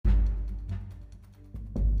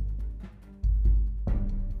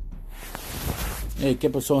Hey, ¿qué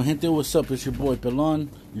pasó, gente? What's up? It's your boy Pelon.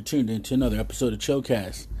 You're tuned into another episode of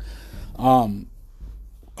Chillcast.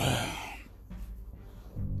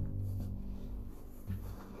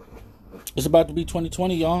 It's about to be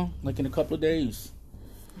 2020, y'all. Like in a couple of days.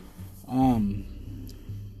 I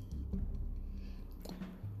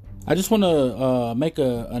just want to make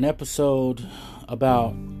an episode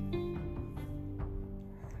about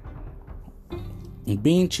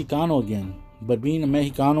being Chicano again, but being a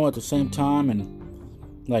Mexicano at the same time, and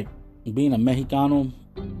like being a Mexicano,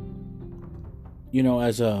 you know,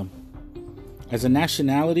 as a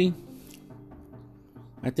nationality.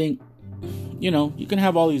 I think, you know, you can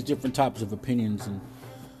have all these different types of opinions, and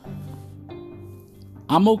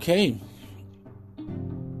I'm okay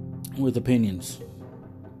with opinions.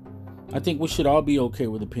 I think we should all be okay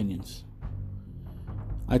with opinions.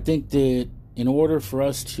 I think that in order for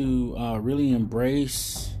us to really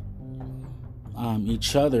embrace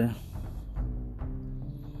each other,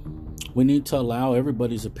 we need to allow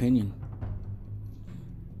everybody's opinion.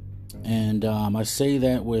 And I say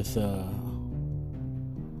that with an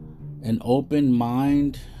open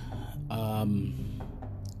mind, but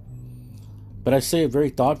I say it very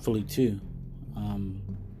thoughtfully too.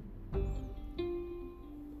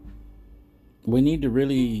 We need to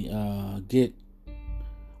really get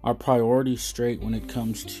our priorities straight when it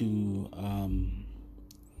comes to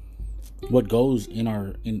what goes in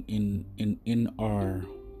our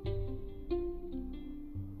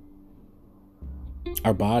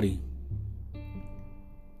our body,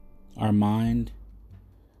 our mind,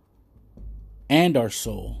 and our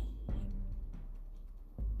soul.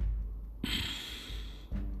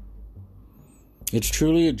 It's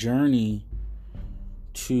truly a journey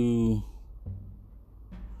to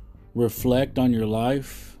reflect on your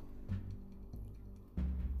life,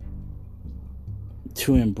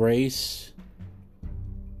 to embrace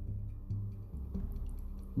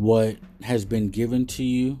what has been given to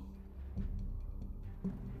you,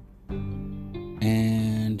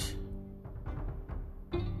 and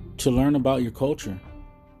to learn about your culture.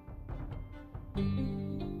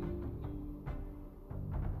 And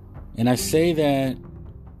I say that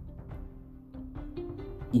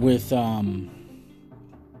with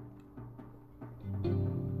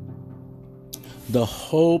the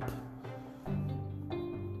hope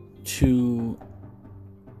to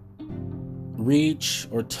reach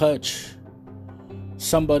or touch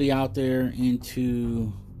somebody out there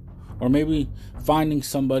into, or maybe finding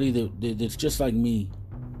somebody that's just like me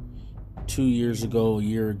 2 years ago, a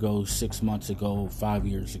year ago, 6 months ago, 5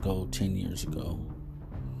 years ago, 10 years ago,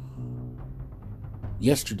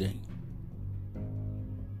 yesterday.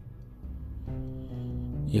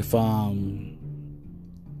 If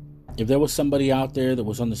there was somebody out there that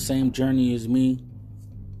was on the same journey as me,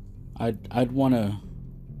 I'd want to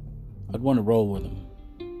roll with them.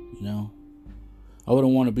 You know, I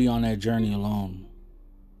wouldn't want to be on that journey alone.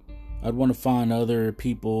 I'd want to find other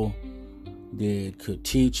people that could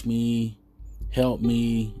teach me, help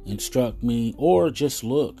me, instruct me, or just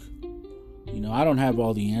look. You know, I don't have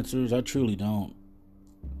all the answers. I truly don't.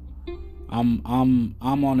 I'm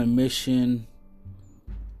on a mission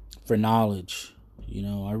for knowledge. You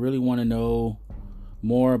know, I really want to know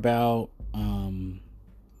more about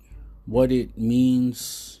what it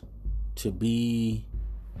means to be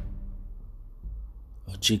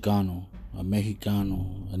a Chicano, a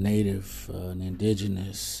Mexicano, a native, an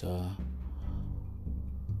indigenous.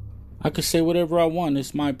 I could say whatever I want.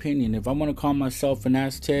 It's my opinion. If I want to call myself an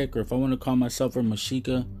Aztec, or if I want to call myself a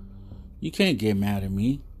Mexica, you can't get mad at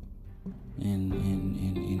me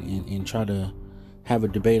and try to have a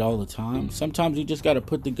debate all the time. Sometimes you just got to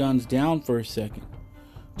put the guns down for a second.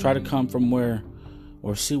 Try to come from where,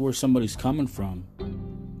 or see where somebody's coming from.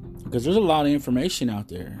 Because there's a lot of information out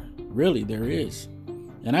there. Really, there is.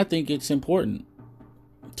 And I think it's important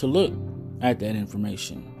to look at that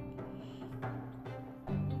information.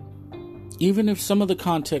 Even if some of the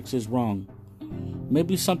context is wrong.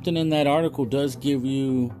 Maybe something in that article does give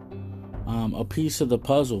you a piece of the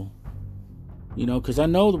puzzle. You know, because I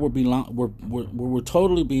know that we're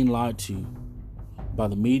totally being lied to by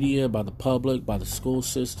the media, by the public, by the school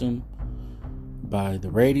system, by the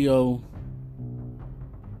radio,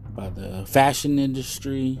 by the fashion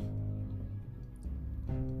industry,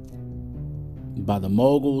 by the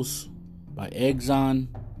moguls, by Exxon,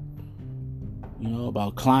 you know,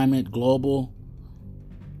 about climate, global.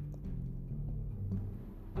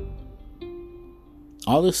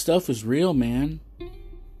 All this stuff is real, man.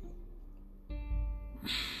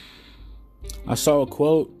 I saw a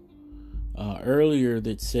quote earlier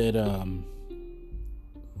that said, and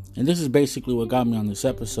this is basically what got me on this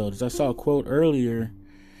episode, is I saw a quote earlier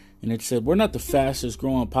And it said, we're not the fastest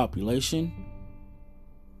growing population.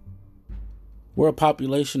 We're a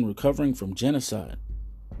population recovering from genocide.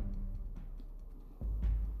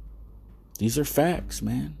 These are facts,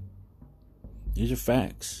 man. These are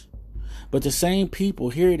facts. But the same people,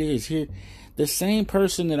 here it is, here, the same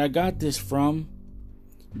person that I got this from,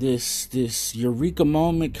 this eureka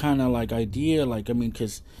moment kind of like idea, like, I mean,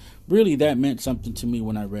 because really that meant something to me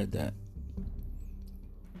when I read that.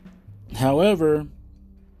 However,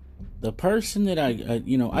 the person that I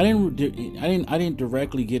didn't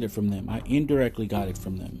directly get it from them. I indirectly got it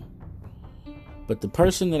from them. But the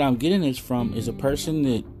person that I'm getting this from is a person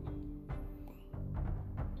that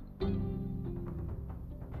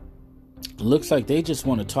looks like they just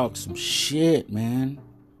want to talk some shit, man.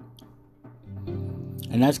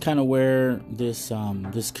 And that's kind of where this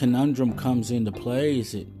conundrum comes into play.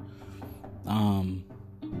 Is it?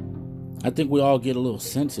 I think we all get a little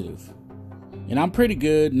sensitive, and I'm pretty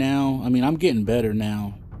good now. I mean, I'm getting better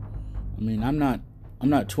now. I mean, I'm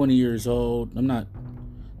not 20 years old. I'm not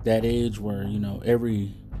that age where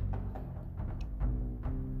every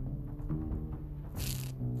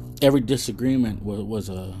disagreement was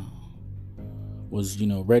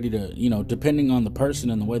ready to, depending on the person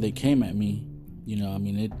and the way they came at me, I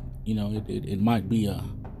mean, it might be a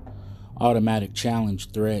automatic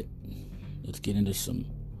challenge threat. Let's get into some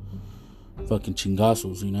fucking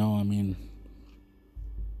chingazos, I mean,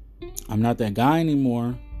 I'm not that guy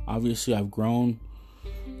anymore. Obviously, I've grown.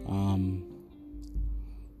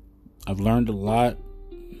 I've learned a lot,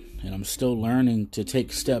 and I'm still learning to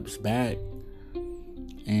take steps back.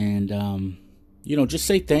 And, just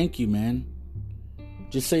say thank you, man.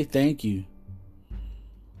 Just say thank you.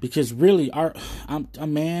 Because really, I'm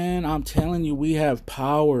telling you, we have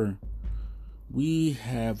power. We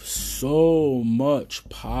have so much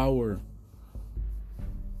power.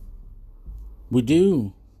 We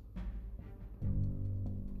do.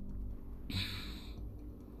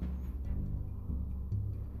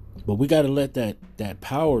 But we got to let that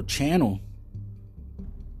power channel.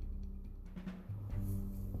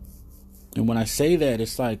 And when I say that,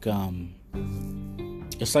 it's like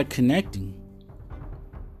connecting.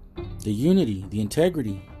 The unity, the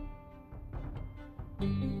integrity.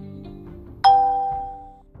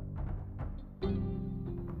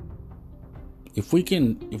 If we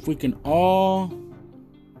can all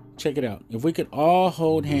check it out. If we could all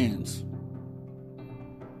hold hands.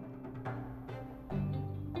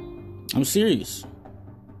 I'm serious.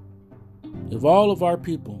 If all of our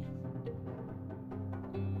people,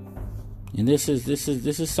 and this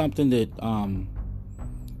is something that I'm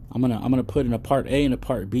gonna put in a part A and a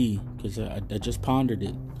part B, because I just pondered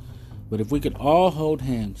it. But if we could all hold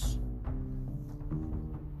hands,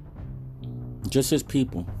 just as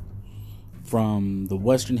people from the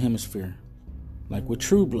Western Hemisphere, like with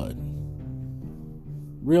true blood,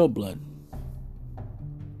 real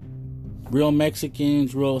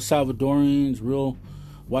Mexicans, real Salvadorians, real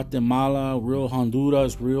Guatemala, real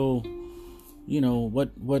Honduras, real,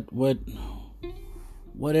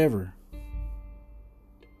 whatever.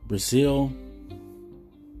 Brazil,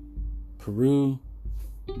 Peru,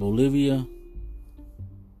 Bolivia,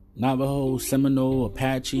 Navajo, Seminole,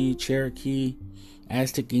 Apache, Cherokee,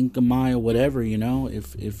 Aztec, Inca, Maya, whatever,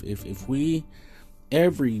 if we,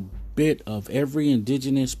 every bit of every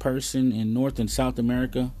indigenous person in North and South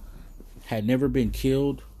America had never been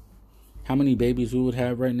killed, how many babies we would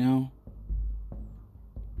have right now?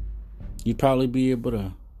 You'd probably be able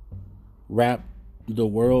to wrap the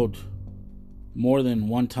world more than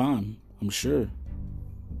one time, I'm sure,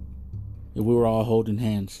 if we were all holding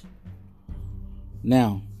hands.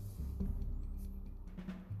 Now,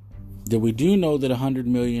 that we do know that 100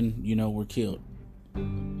 million, were killed.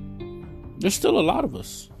 There's still a lot of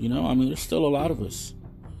us, there's still a lot of us.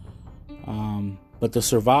 But the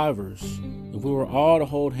survivors, if we were all to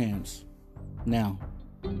hold hands, now,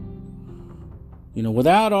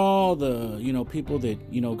 without all the, people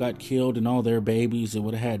that, got killed and all their babies that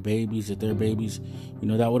would have had babies, that their babies,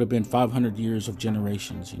 that would have been 500 years of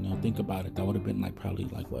generations, think about it. That would have been probably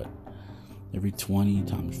what? Every 20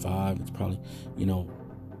 times 5, it's probably,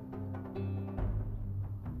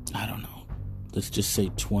 I don't know. Let's just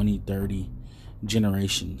say 20, 30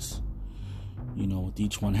 generations, with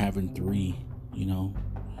each one having 3,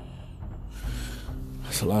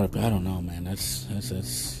 That's a lot of, I don't know, man.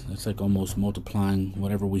 That's like almost multiplying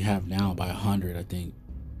whatever we have now by 100, I think.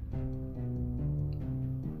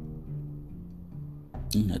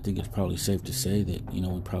 I think it's probably safe to say that,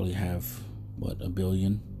 we probably have, 1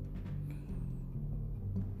 billion?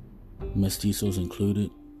 Mestizos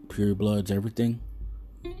included, purebloods, everything.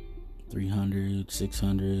 300,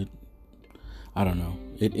 600. I don't know.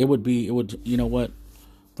 It would be, you know what?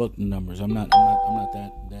 Fuck the numbers. I'm not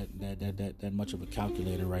that much of a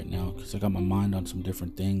calculator right now because I got my mind on some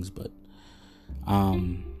different things. But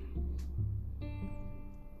I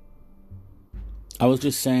was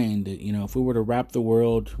just saying that, you know, if we were to wrap the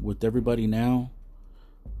world with everybody now,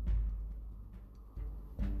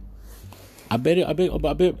 I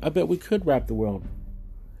bet we could wrap the world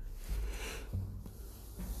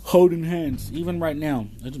holding hands, even right now.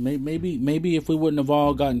 Maybe if we wouldn't have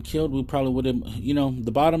all gotten killed, we probably would have. You know,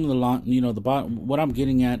 the bottom of the line. You know, the bottom. What I'm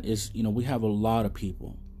getting at is, you know, we have a lot of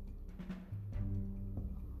people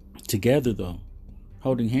together, though,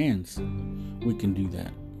 holding hands. We can do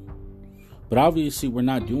that, but obviously we're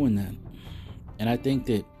not doing that. And I think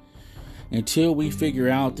that until we figure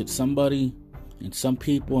out that somebody and some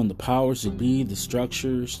people and the powers that be, the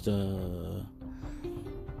structures, the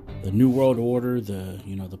New World Order,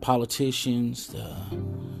 the politicians,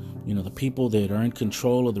 the people that are in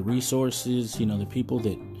control of the resources, the people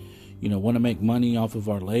that, want to make money off of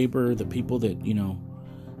our labor, the people that,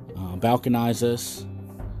 balkanize us,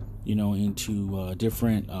 into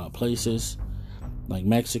different places like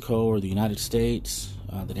Mexico or the United States,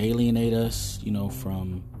 that alienate us,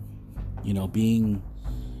 from, being,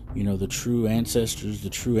 the true ancestors, the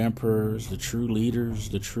true emperors, the true leaders,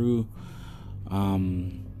 the true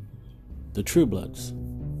bloods.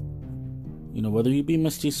 Whether you be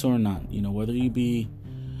mestizo or not, whether you be,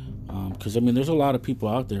 because there's a lot of people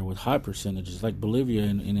out there with high percentages, like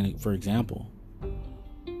Bolivia, for example.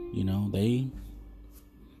 They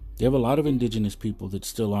have a lot of indigenous people that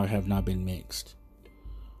still have not been mixed,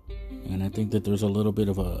 and I think that there's a little bit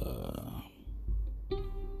of a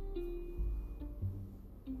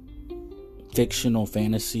fictional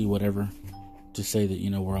fantasy, whatever, to say that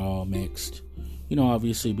we're all mixed.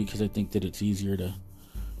 Obviously, because I think that it's easier to,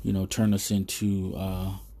 turn us into,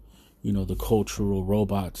 the cultural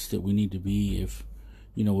robots that we need to be if,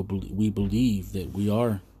 we believe that we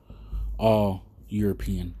are all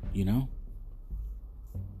European,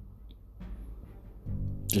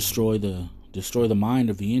 Destroy the mind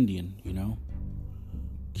of the Indian,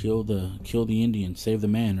 Kill the Indian, save the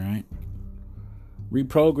man, right?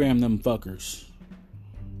 Reprogram them fuckers.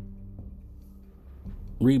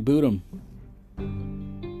 Reboot them.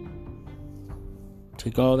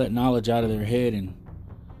 Take all that knowledge out of their head and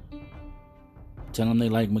tell them they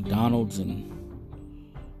like McDonald's and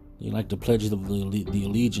they like to pledge the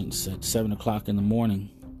allegiance at 7 o'clock in the morning,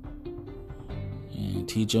 and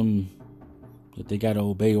teach them that they got to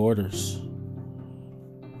obey orders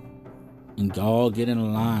and all get in a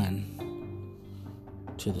line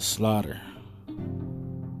to the slaughter.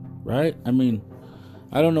 Right?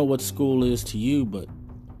 I don't know what school is to you, but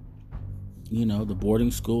the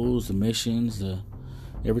boarding schools, the missions,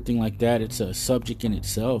 everything like that, it's a subject in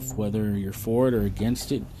itself. Whether you're for it or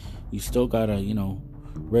against it, you still gotta,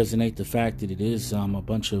 resonate the fact that it is a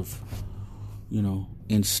bunch of,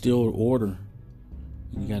 instilled order.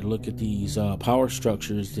 And you gotta look at these power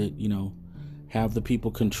structures that, have the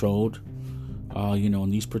people controlled,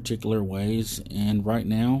 in these particular ways. And right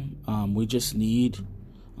now, we just need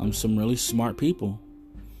some really smart people,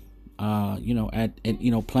 at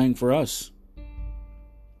playing for us.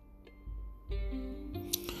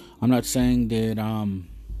 I'm not saying that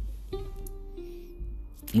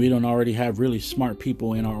we don't already have really smart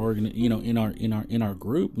people in our in our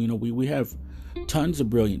group. We have tons of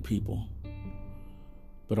brilliant people,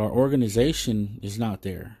 but our organization is not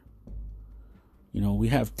there. We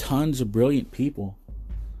have tons of brilliant people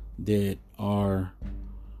that are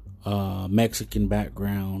Mexican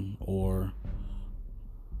background or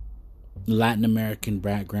Latin American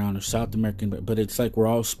background or South American, but it's like we're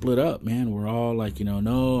all split up, man. We're all like,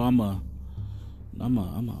 no, I'm a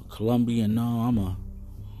Colombian. No,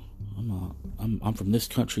 I'm from this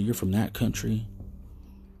country. You're from that country.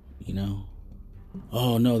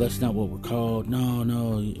 Oh no, that's not what we're called. No,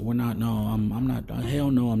 we're not. No, I'm not.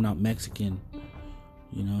 Hell no, I'm not Mexican.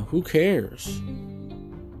 Who cares?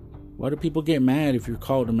 Why do people get mad if you're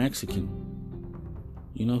called a Mexican?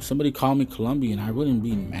 Somebody called me Colombian, I wouldn't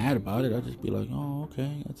be mad about it. I'd just be like, oh,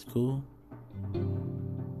 okay, that's cool.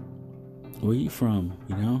 Where you from,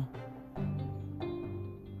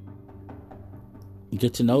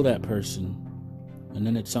 Get to know that person. And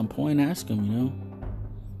then at some point ask them,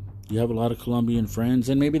 you have a lot of Colombian friends,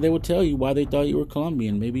 and maybe they would tell you why they thought you were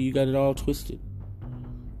Colombian. Maybe you got it all twisted.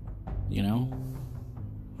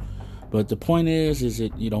 But the point is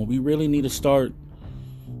that, we really need to start,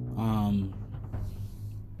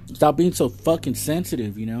 stop being so fucking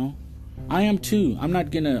sensitive, I am too. I'm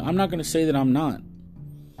not gonna say that I'm not.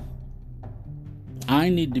 I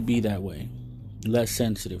need to be that way. Less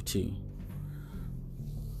sensitive too.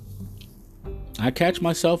 I catch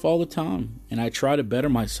myself all the time, and I try to better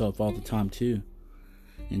myself all the time too,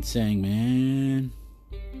 and saying, man,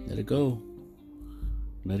 let it go.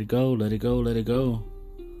 Let it go, let it go, let it go.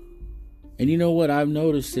 And you know what? I've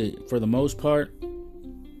noticed it for the most part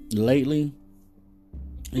lately.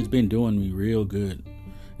 It's been doing me real good,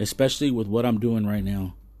 especially with what I'm doing right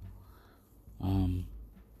now.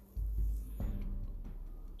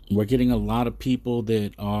 We're getting a lot of people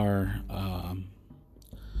that are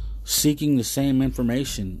seeking the same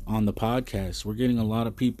information on the podcast. We're getting a lot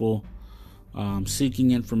of people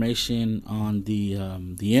seeking information on the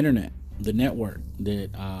internet, the network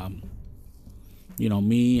that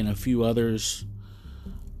me and a few others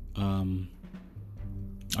are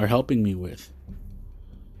helping me with.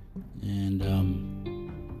 And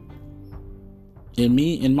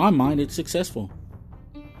in my mind, it's successful.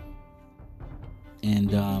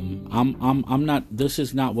 And I'm not. This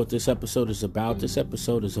is not what this episode is about. This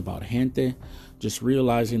episode is about gente, just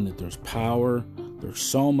realizing that there's power. There's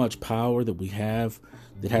so much power that we have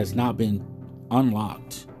that has not been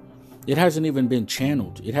unlocked. It hasn't even been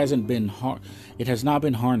channeled. It hasn't been It has not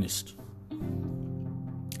been harnessed.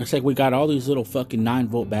 It's like we got all these little fucking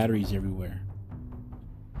 9-volt batteries everywhere.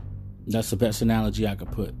 That's the best analogy I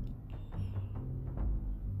could put.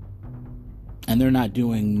 And they're not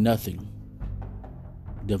doing nothing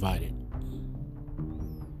divided.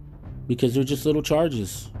 Because they're just little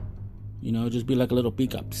charges. Just be like a little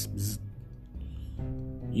pickups.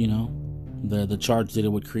 The charge that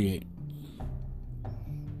it would create.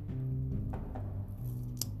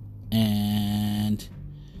 And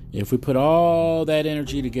if we put all that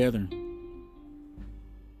energy together,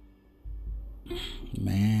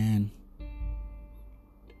 man,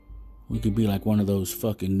 we could be like one of those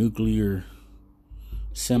fucking nuclear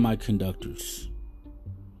semiconductors.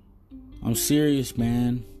 I'm serious,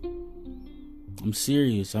 man. I'm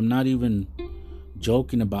serious. I'm not even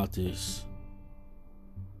joking about this.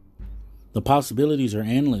 The possibilities are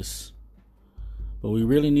endless. But we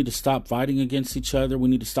really need to stop fighting against each other. We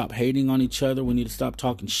need to stop hating on each other. We need to stop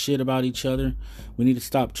talking shit about each other. We need to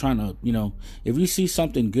stop trying to, if you see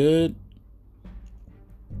something good,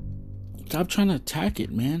 stop trying to attack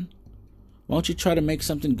it, man. Why don't you try to make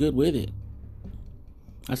something good with it?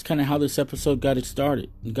 That's kind of how this episode got its start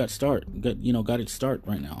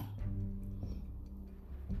right now.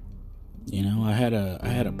 I had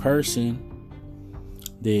a person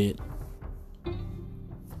that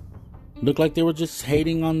looked like they were just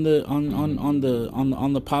hating on the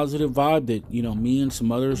positive vibe that me and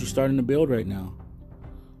some others are starting to build right now,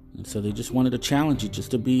 and so they just wanted to challenge it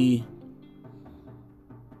just to be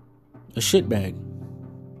a shitbag.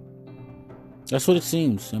 That's what it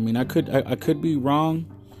seems. I mean, I could be wrong,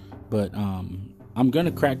 but I'm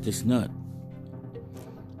gonna crack this nut.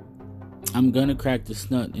 And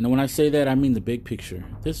when I say that, I mean the big picture.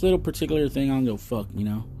 This little particular thing, I don't go fuck.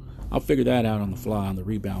 I'll figure that out on the fly, on the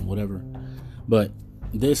rebound, whatever. But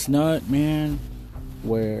this nut, man,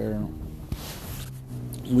 where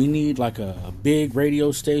we need like a big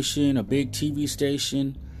radio station, a big TV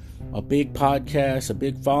station, a big podcast, a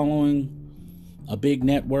big following, a big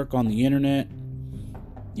network on the internet.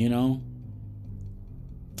 I'm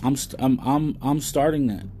starting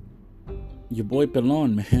that. Your boy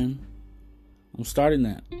Pelon, man. I'm starting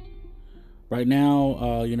that. Right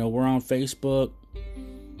now, we're on Facebook.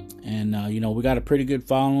 And, we got a pretty good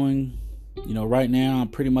following. Right now, I'm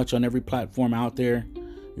pretty much on every platform out there.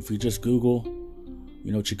 If you just Google,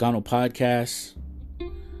 Chicano Podcasts.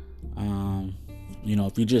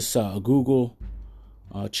 If you just Google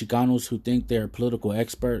Chicanos who think they're political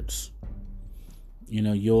experts,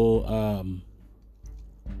 you'll...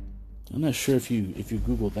 I'm not sure if you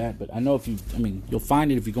Google that, but I know you'll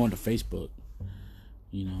find it if you go into Facebook.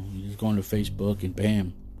 You just go into Facebook and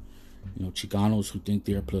bam. Chicanos who think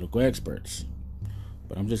they're political experts.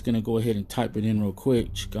 But I'm just going to go ahead and type it in real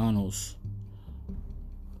quick. Chicanos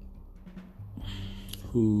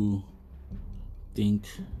who think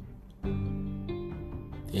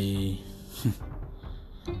they...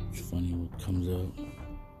 It's funny what comes up.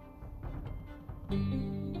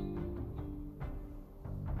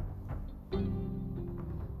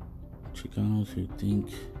 Chicanos who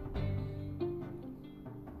think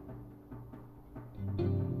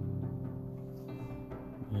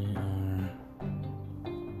they are...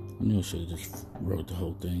 I knew I should have just wrote the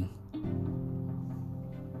whole thing.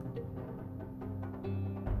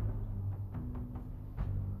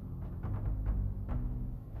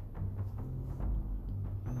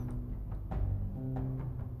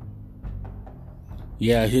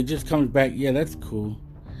 Yeah, it just comes back. Yeah, that's cool.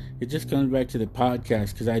 It just comes back to the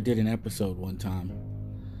podcast because I did an episode one time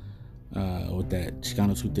with that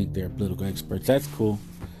Chicanos who think they're political experts. That's cool.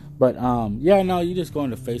 But yeah, no, you just go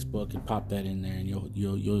into Facebook and pop that in there, and you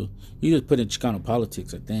just put in Chicano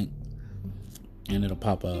politics, I think, and it'll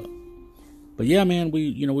pop up. But yeah, man,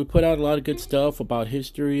 we put out a lot of good stuff about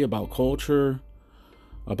history, about culture,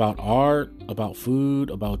 about art, about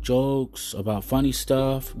food, about jokes, about funny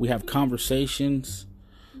stuff. We have conversations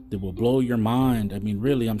that will blow your mind. I mean,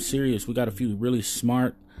 really, I'm serious. We got a few really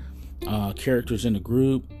smart characters in the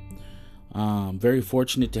group. Very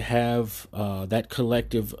fortunate to have that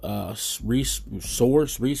collective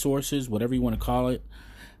resources, whatever you want to call it.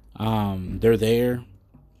 They're there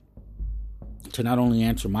to not only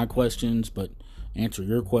answer my questions, but answer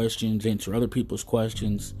your questions, answer other people's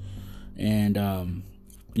questions. And I'm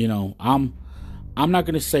not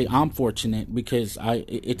going to say I'm fortunate, because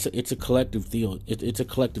it's a collective deal. It's a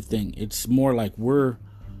collective thing. It's more like we're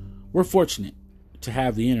fortunate to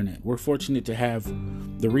have the internet. We're fortunate to have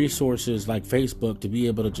the resources like Facebook to be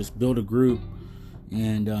able to just build a group.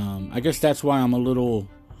 And I guess that's why I'm a little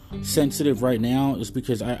sensitive right now, is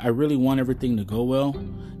because I really want everything to go well.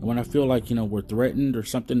 And when I feel like, we're threatened or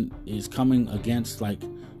something is coming against, like,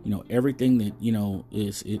 everything that,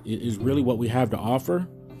 is really what we have to offer,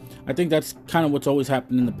 I think that's kind of what's always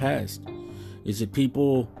happened in the past, is that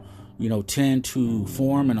people, tend to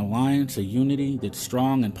form an alliance, a unity that's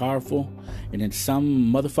strong and powerful, and then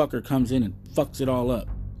some motherfucker comes in and fucks it all up.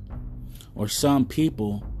 Or some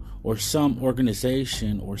people, or some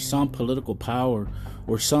organization, or some political power,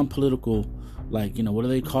 or some political, like, what do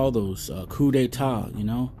they call those? Coup d'etat,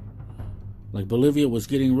 Like Bolivia was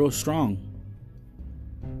getting real strong.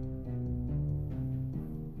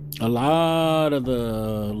 A lot of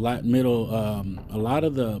the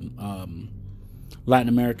Latin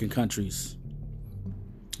American countries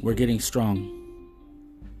were getting strong.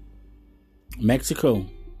 Mexico,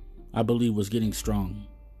 I believe, was getting strong.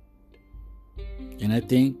 And I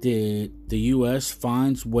think that the U.S.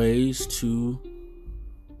 finds ways to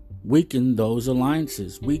weaken those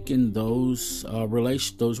alliances, weaken those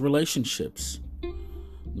relationships,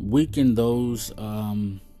 weaken those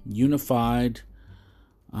unified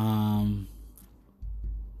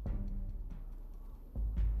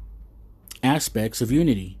aspects of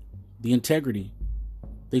unity, the integrity.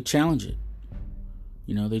 They challenge it.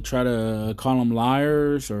 They try to call them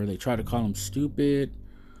liars, or they try to call them stupid,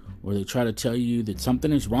 or they try to tell you that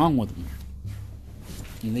something is wrong with them.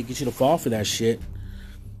 And they get you to fall for that shit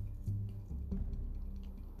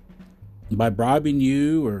by bribing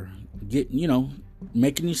you, or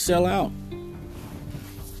making you sell out.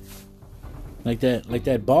 Like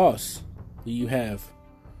that boss that you have,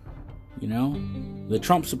 the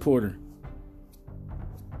Trump supporter.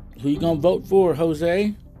 Who you gonna vote for,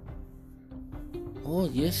 Jose? Oh,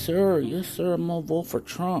 yes, sir. Yes, sir. I'm gonna vote for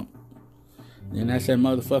Trump. And that's that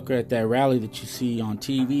motherfucker at that rally that you see on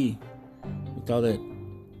TV with all that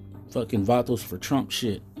fucking Vatos for Trump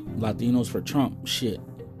shit. Latinos for Trump shit.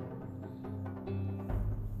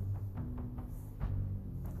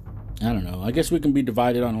 I don't know. I guess we can be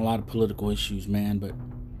divided on a lot of political issues, man. But,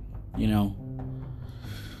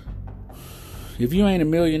 if you ain't a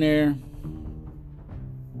millionaire,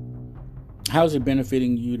 how's it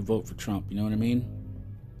benefiting you to vote for Trump? You know what I mean?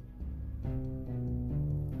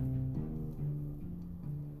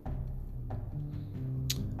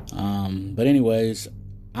 But anyways,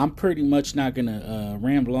 I'm pretty much not going to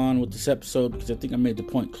ramble on with this episode, because I think I made the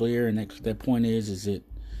point clear. And that point is that,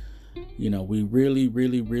 we really,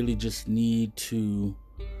 really, really just need to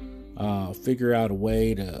figure out a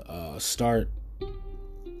way to start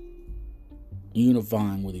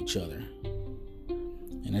unifying with each other.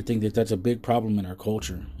 And I think that that's a big problem in our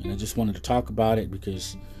culture. And I just wanted to talk about it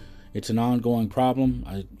because it's an ongoing problem.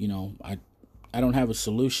 I don't have a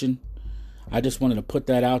solution. I just wanted to put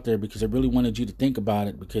that out there because I really wanted you to think about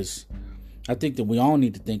it, because I think that we all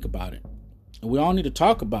need to think about it. And we all need to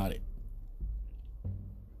talk about it.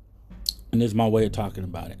 And this is my way of talking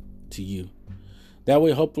about it to you. That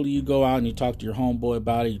way, hopefully you go out and you talk to your homeboy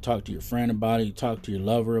about it. You talk to your friend about it. You talk to your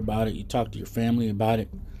lover about it. You talk to your family about it.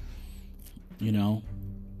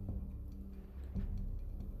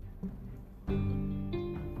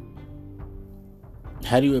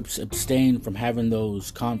 How do you abstain from having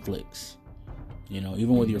those conflicts?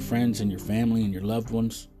 Even with your friends and your family and your loved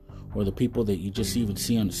ones, or the people that you just even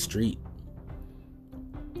see on the street.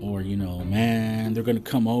 Or, man, they're going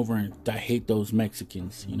to come over and I hate those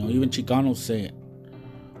Mexicans. Even Chicanos say it.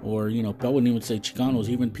 Or, I wouldn't even say Chicanos,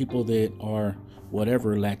 even people that are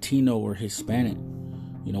whatever, Latino or Hispanic.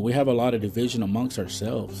 We have a lot of division amongst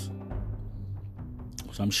ourselves.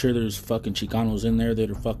 So I'm sure there's fucking Chicanos in there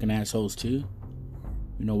that are fucking assholes too.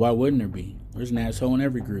 Why wouldn't there be? There's an asshole in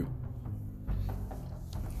every group.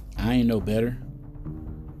 I ain't no better.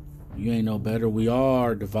 You ain't no better. We all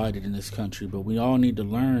are divided in this country, but we all need to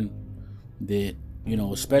learn that,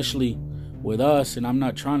 especially with us, and I'm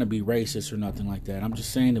not trying to be racist or nothing like that. I'm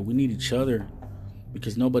just saying that we need each other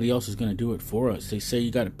because nobody else is going to do it for us. They say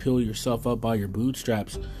you got to pull yourself up by your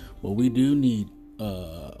bootstraps. Well, we do need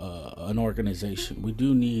an organization. We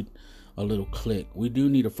do need a little clique. We do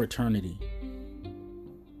need a fraternity.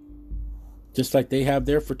 Just like they have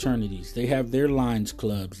their fraternities. They have their Lions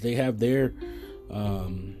clubs. They have their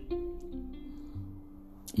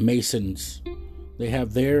Masons. They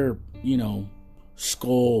have their,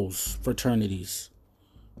 Skulls fraternities.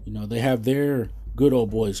 They have their good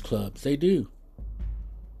old boys clubs. They do.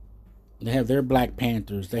 They have their Black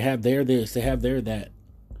Panthers. They have their this. They have their that.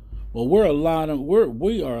 Well, we are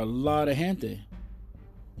a lot of gente.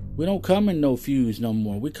 We don't come in no fews no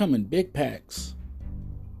more. We come in big packs.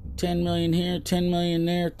 10 million here, 10 million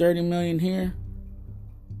there, 30 million here.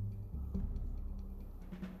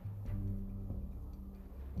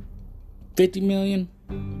 $50 million,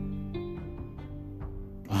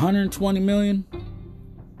 120 million,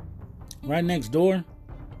 right next door.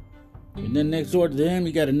 And then next door to them,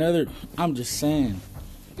 you got another. I'm just saying,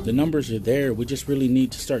 the numbers are there. We just really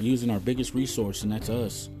need to start using our biggest resource, and that's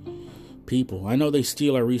us, people. I know they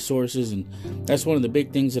steal our resources, and that's one of the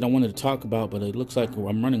big things that I wanted to talk about, but it looks like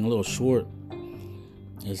I'm running a little short.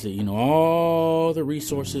 Is that, all the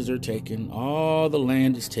resources are taken, all the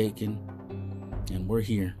land is taken, and we're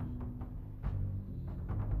here.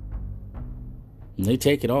 And they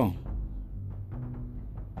take it all.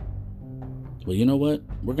 Well, you know what?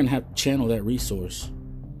 We're going to have to channel that resource.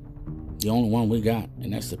 The only one we got,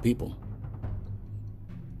 and that's the people.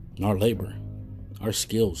 Our labor, our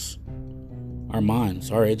skills, our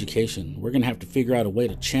minds, our education. We're going to have to figure out a way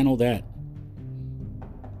to channel that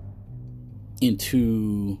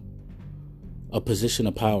into a position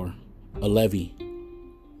of power, a levy.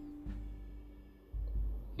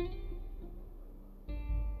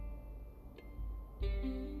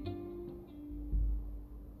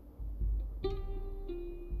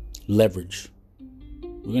 Leverage.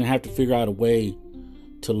 We're going to have to figure out a way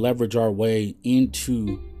to leverage our way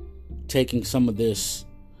into taking some of this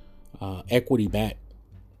equity back.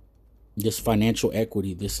 This financial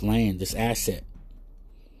equity, this land, this asset,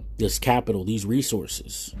 this capital, these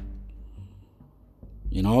resources.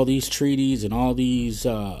 And all these treaties and all these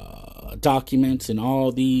documents and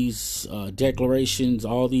all these declarations,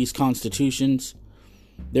 all these constitutions,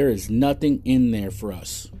 there is nothing in there for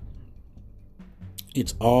us.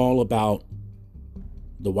 It's all about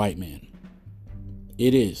the white man.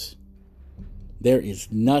 It is. There is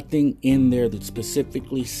nothing in there that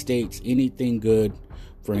specifically states anything good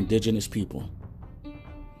for indigenous people.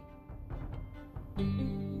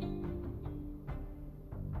 And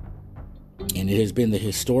it has been the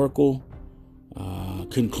historical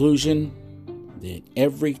conclusion that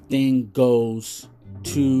everything goes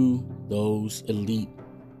to those elite,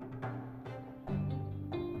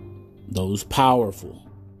 those powerful,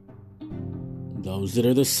 those that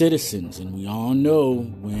are the citizens. And we all know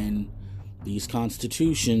when these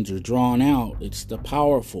constitutions are drawn out, it's the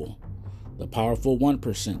powerful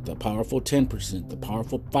 1%, the powerful 10%, the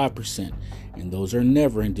powerful 5%, and those are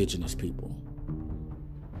never indigenous people.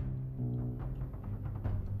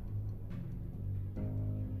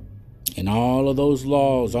 And all of those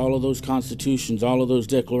laws, all of those constitutions, all of those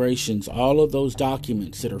declarations, all of those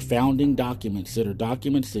documents that are founding documents, that are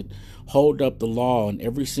documents that hold up the law in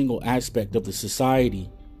every single aspect of the society,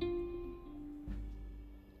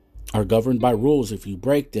 are governed by rules. If you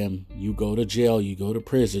break them, you go to jail, you go to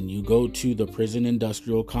prison, you go to the prison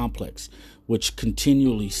industrial complex, which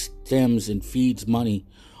continually stems and feeds money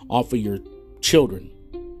off of your children.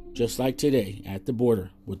 Just like today at the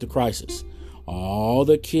border with the crisis. All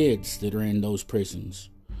the kids that are in those prisons,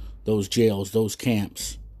 those jails, those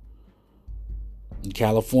camps, in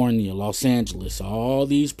California, Los Angeles, all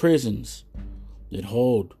these prisons that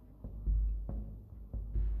hold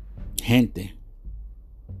gente,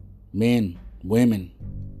 men, women,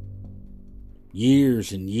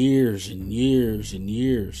 years and years and years and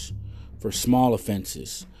years for small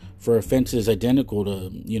offenses, for offenses identical to,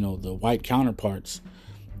 the white counterparts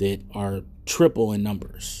that are triple in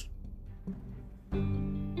numbers.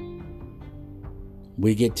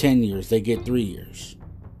 We get 10 years, they get 3 years.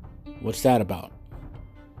 What's that about?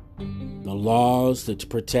 The laws that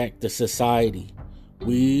protect the society.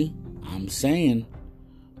 I'm saying,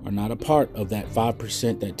 are not a part of that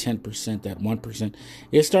 5%, that 10%, that 1%.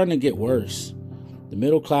 It's starting to get worse. The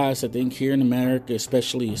middle class, I think, here in America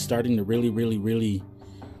especially, is starting to really, really, really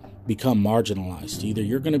become marginalized. Either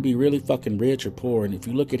you're going to be really fucking rich or poor. And if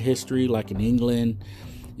you look at history, like in England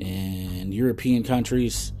and European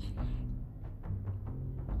countries,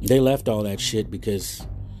 they left all that shit because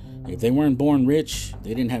if they weren't born rich,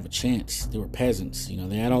 they didn't have a chance. They were peasants.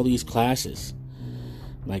 They had all these classes,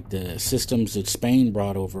 like the systems that Spain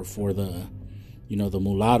brought over for the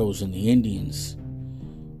mulattoes and the Indians,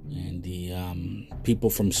 and the people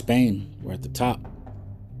from Spain were at the top,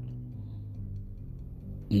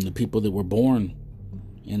 and the people that were born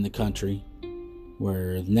in the country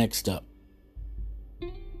were next up,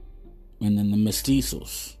 and then the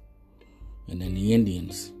mestizos, and then the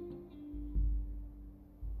Indians.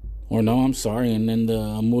 Or no, I'm sorry, and then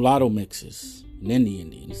the mulatto mixes, and then the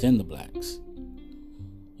Indians, then the blacks.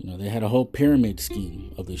 They had a whole pyramid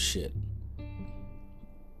scheme of this shit.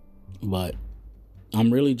 But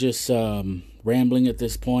I'm really just rambling at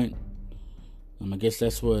this point. I guess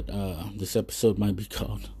that's what this episode might be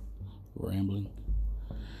called. Rambling.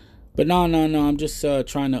 But no, I'm just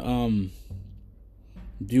trying to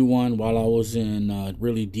do one while I was in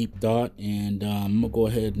really deep thought. And I'm going to go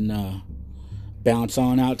ahead and bounce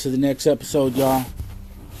on out to the next episode, y'all.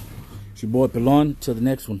 It's your boy Pelon. Till the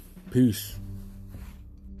next one. Peace.